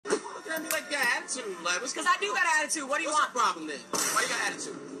Damn, you like that attitude. Like, what's Because I do got attitude. What do you want? What's the problem then? Why you got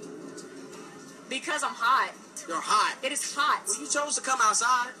attitude? Because I'm hot. You're hot. It is hot. Well, you chose to come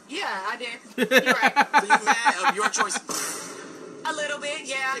outside. Yeah, I did. You're right. So you mad of your choice? A little bit,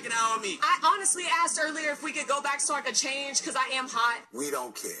 yeah. Taking out on me. I honestly asked earlier if we could go back so I could change because I am hot. We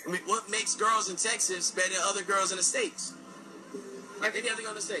don't care. I mean, what makes girls in Texas better than other girls in the States? Anything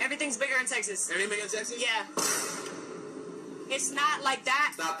on the States? Everything's bigger in Texas. Everything bigger in Texas? Yeah. It's not like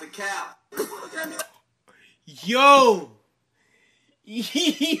that. Stop the cap. Look at me. Yo!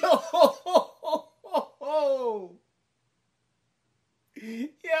 Yo!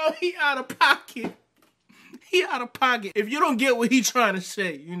 Yo, he out of pocket. He out of pocket. If you don't get what he trying to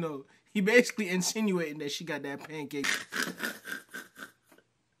say, you know, he basically insinuating that she got that pancake.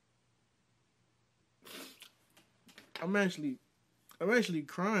 I'm actually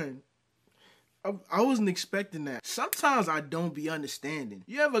crying. I wasn't expecting that. Sometimes I don't be understanding.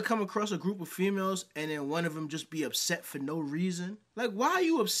 You ever come across a group of females and then one of them just be upset for no reason? Like, why are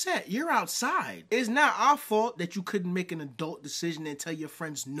you upset? You're outside. It's not our fault that you couldn't make an adult decision and tell your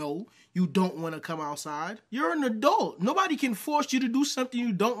friends no, you don't want to come outside. You're an adult. Nobody can force you to do something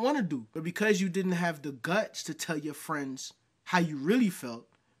you don't want to do. But because you didn't have the guts to tell your friends how you really felt,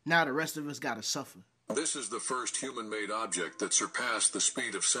 now the rest of us gotta suffer. This is the first human-made object that surpassed the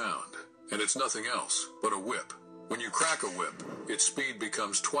speed of sound. And it's nothing else but a whip. When you crack a whip, its speed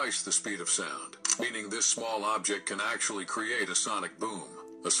becomes twice the speed of sound, meaning this small object can actually create a sonic boom.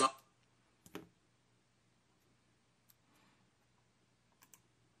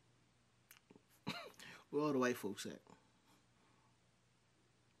 Where all the white folks at?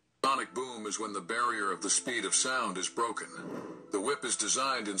 Sonic boom is when the barrier of the speed of sound is broken. The whip is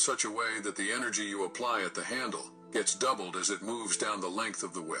designed in such a way that the energy you apply at the handle gets doubled as it moves down the length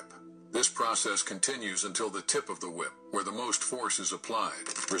of the whip. This process continues until the tip of the whip, where the most force is applied,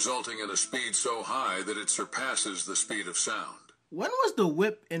 resulting in a speed so high that it surpasses the speed of sound. When was the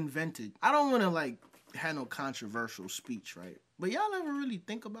whip invented? I don't want to, have no controversial speech, right? But y'all ever really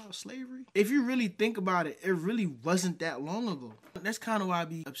think about slavery? If you really think about it, it really wasn't that long ago. That's kind of why I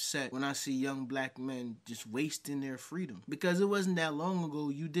be upset when I see young black men just wasting their freedom. Because it wasn't that long ago,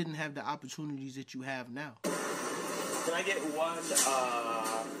 you didn't have the opportunities that you have now. Can I get one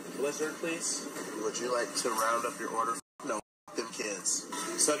blizzard, please? Would you like to round up your order? No, them kids.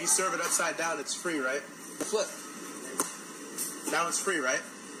 So if you serve it upside down, it's free, right? The flip. Now it's free, right?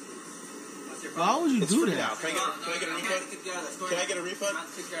 Why would you do that? Now. Can I get a refund? Can I get a refund?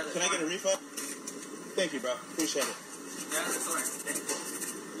 Can I get a refund? Thank you, bro. Appreciate it. Yeah, that's all right.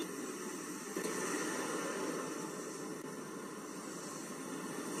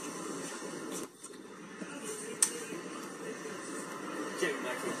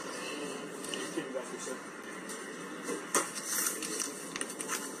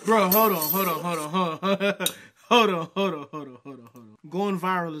 Bro, hold on. Hold on. Going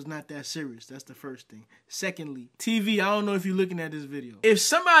viral is not that serious. That's the first thing. Secondly, TV, I don't know if you're looking at this video. If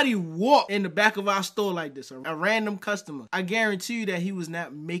somebody walked in the back of our store like this, a random customer, I guarantee you that he was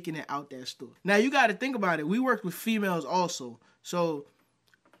not making it out that store. Now, you got to think about it. We worked with females also. So,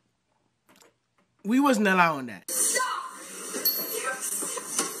 we wasn't allowing that.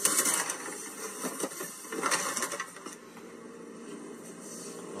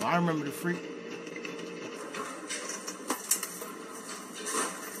 Oh, I remember the freak.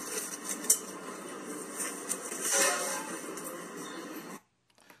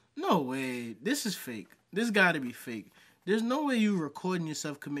 No way. This is fake. This gotta be fake. There's no way you recording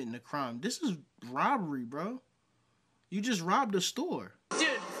yourself committing a crime. This is robbery, bro. You just robbed a store. Dude,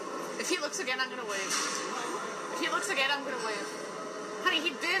 if he looks again, I'm gonna wave. If he looks again, I'm gonna wave. Honey,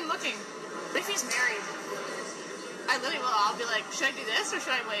 he'd been looking. But if he's married, I literally will. I'll be like, should I do this or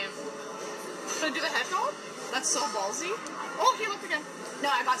should I wave? Should I do the head hold? That's so ballsy. Oh, he looked again. No,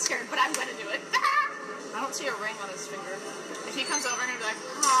 I got scared, but I'm gonna do it. I don't see a ring on his finger. If he comes over and be like,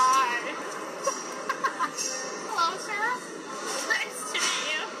 hi. Hello, sir. Nice to meet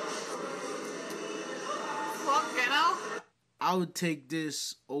you. Fuck, you know? I would take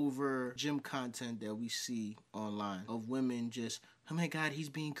this over gym content that we see online of women just, oh my God, he's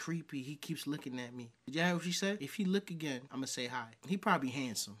being creepy. He keeps looking at me. Did you hear what she said? If he look again, I'm gonna say hi. He probably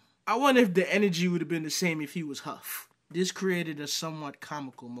handsome. I wonder if the energy would have been the same if he was Huff. This created a somewhat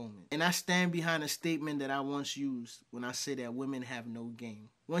comical moment. And I stand behind a statement that I once used when I say that women have no game.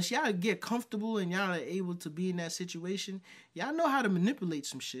 Once y'all get comfortable and y'all are able to be in that situation, y'all know how to manipulate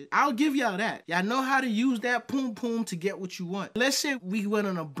some shit. I'll give y'all that. Y'all know how to use that poom poom to get what you want. Let's say we went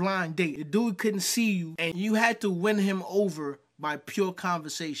on a blind date. The dude couldn't see you and you had to win him over by pure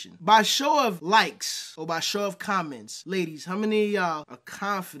conversation. By show of likes or by show of comments, ladies, how many of y'all are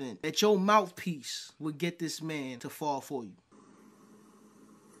confident that your mouthpiece would get this man to fall for you?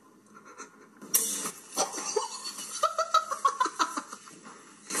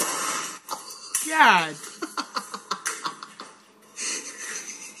 God.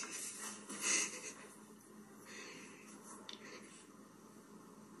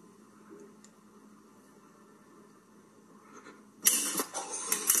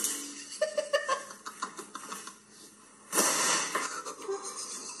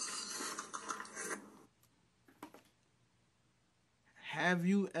 Have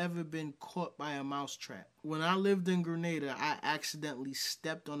you ever been caught by a mousetrap? When I lived in Grenada, I accidentally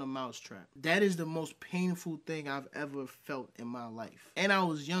stepped on a mousetrap. That is the most painful thing I've ever felt in my life. And I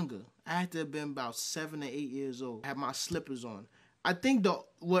was younger. I had to have been about 7 or 8 years old. I had my slippers on. I think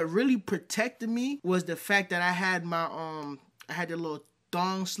what really protected me was the fact that I had my I had the little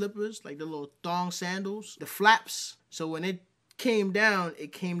thong slippers, like the little thong sandals, the flaps. So when it came down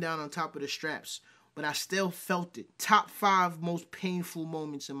on top of the straps. But I still felt it. Top 5 most painful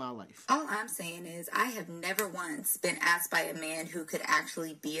moments in my life. All I'm saying is I have never once been asked by a man who could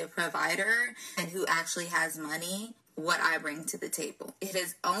actually be a provider and who actually has money what I bring to the table. It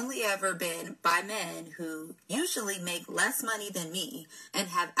has only ever been by men who usually make less money than me and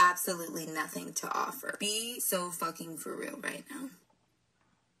have absolutely nothing to offer. Be so fucking for real right now.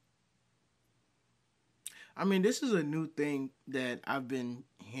 I mean, this is a new thing that I've been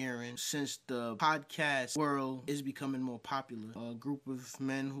hearing since the podcast world is becoming more popular. A group of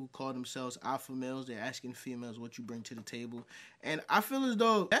men who call themselves alpha males, they're asking females what you bring to the table. And I feel as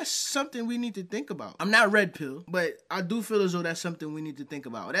though that's something we need to think about. I'm not red pill, but I do feel as though that's something we need to think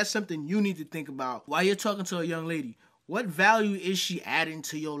about. That's something you need to think about while you're talking to a young lady. What value is she adding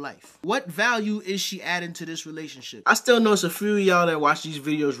to your life? What value is she adding to this relationship? I still know it's a few of y'all that watch these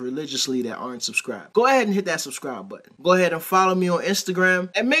videos religiously that aren't subscribed. Go ahead and hit that subscribe button. Go ahead and follow me on Instagram.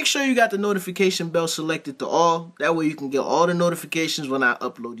 And make sure you got the notification bell selected to all. That way you can get all the notifications when I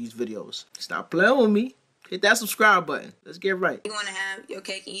upload these videos. Stop playing with me. Hit that subscribe button. Let's get right. You want to have your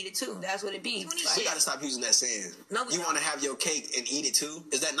cake and eat it too. That's what it be. You gotta stop using that saying. No, you want to have your cake and eat it too?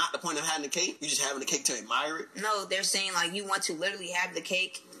 Is that not the point of having the cake? You just having the cake to admire it? No, they're saying like you want to literally have the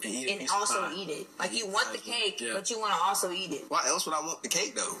cake and also eat it. Like you want the cake, but you want to also eat it. Why else would I want the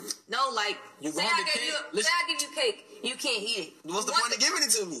cake though? No, like say I give you cake, you can't eat it. What's the point of giving it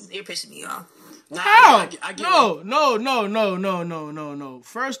to me? You're pissing me off. How? No.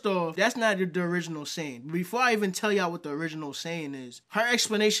 First off, that's not the original saying. Before I even tell y'all what the original saying is, her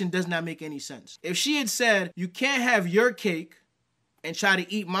explanation does not make any sense. If she had said, you can't have your cake and try to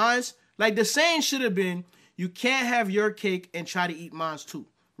eat mine, like the saying should have been, you can't have your cake and try to eat mine too,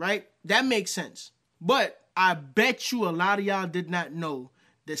 right? That makes sense. But I bet you a lot of y'all did not know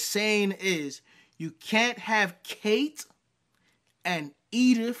the saying is, you can't have Kate and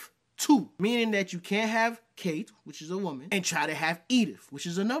Edith too, meaning that you can't have Kate, which is a woman, and try to have Edith, which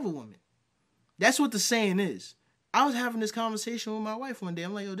is another woman. That's what the saying is. I was having this conversation with my wife one day.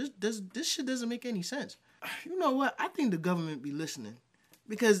 I'm like, yo, this shit doesn't make any sense. You know what? I think the government be listening.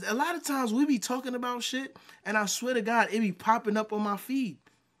 Because a lot of times we be talking about shit, and I swear to God, it be popping up on my feed.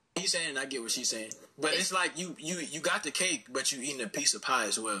 He's saying, I get what she's saying. But it's like you got the cake, but you eating a piece of pie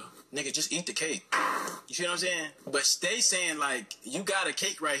as well. Nigga, just eat the cake. You see what I'm saying? But they saying like, you got a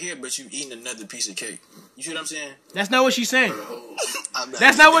cake right here, but you eating another piece of cake. You see what I'm saying? That's not what she's saying.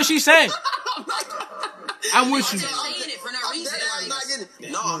 That's not what she's saying. I'm with you.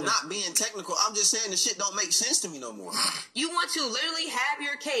 No, I'm not being technical. I'm just saying the shit don't make sense to me no more. You want to literally have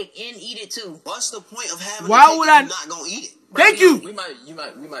your cake and eat it too. What's the point of having Why the cake would if I you're not gonna eat it? Thank you. We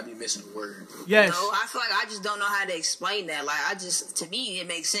might be missing a word. Yes. No, I feel like I just don't know how to explain that. Like to me, it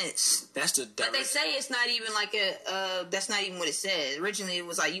makes sense. That's the. But they say it's not even like that's not even what it says. Originally, it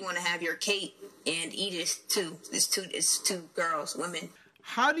was like you want to have your cake and eat it too. It's two girls, women.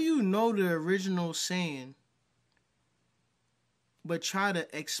 How do you know the original saying, but try to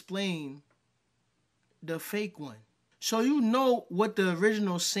explain the fake one? So you know what the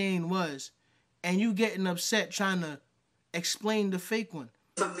original saying was, and you getting upset trying to explain the fake one.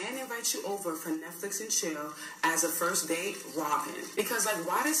 If a man invites you over for Netflix and chill as a first date, rob him. Because, like,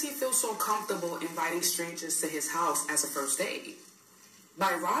 why does he feel so comfortable inviting strangers to his house as a first date?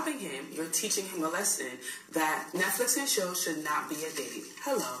 By robbing him, you're teaching him a lesson that Netflix and chill should not be a date.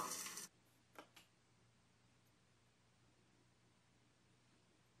 Hello.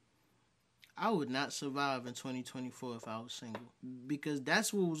 I would not survive in 2024 if I was single. Because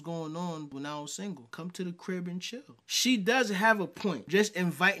that's what was going on when I was single. Come to the crib and chill. She does have a point. Just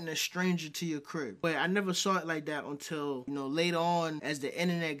inviting a stranger to your crib. But I never saw it like that until, later on, as the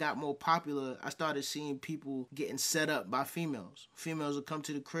internet got more popular, I started seeing people getting set up by females. Females will come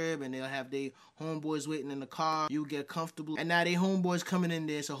to the crib and they'll have their homeboys waiting in the car. You get comfortable. And now they homeboys coming in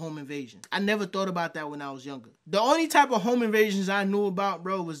there. It's a home invasion. I never thought about that when I was younger. The only type of home invasions I knew about,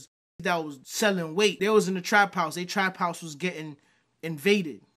 bro, was that was selling weight. They was in the trap house. Their trap house was getting invaded.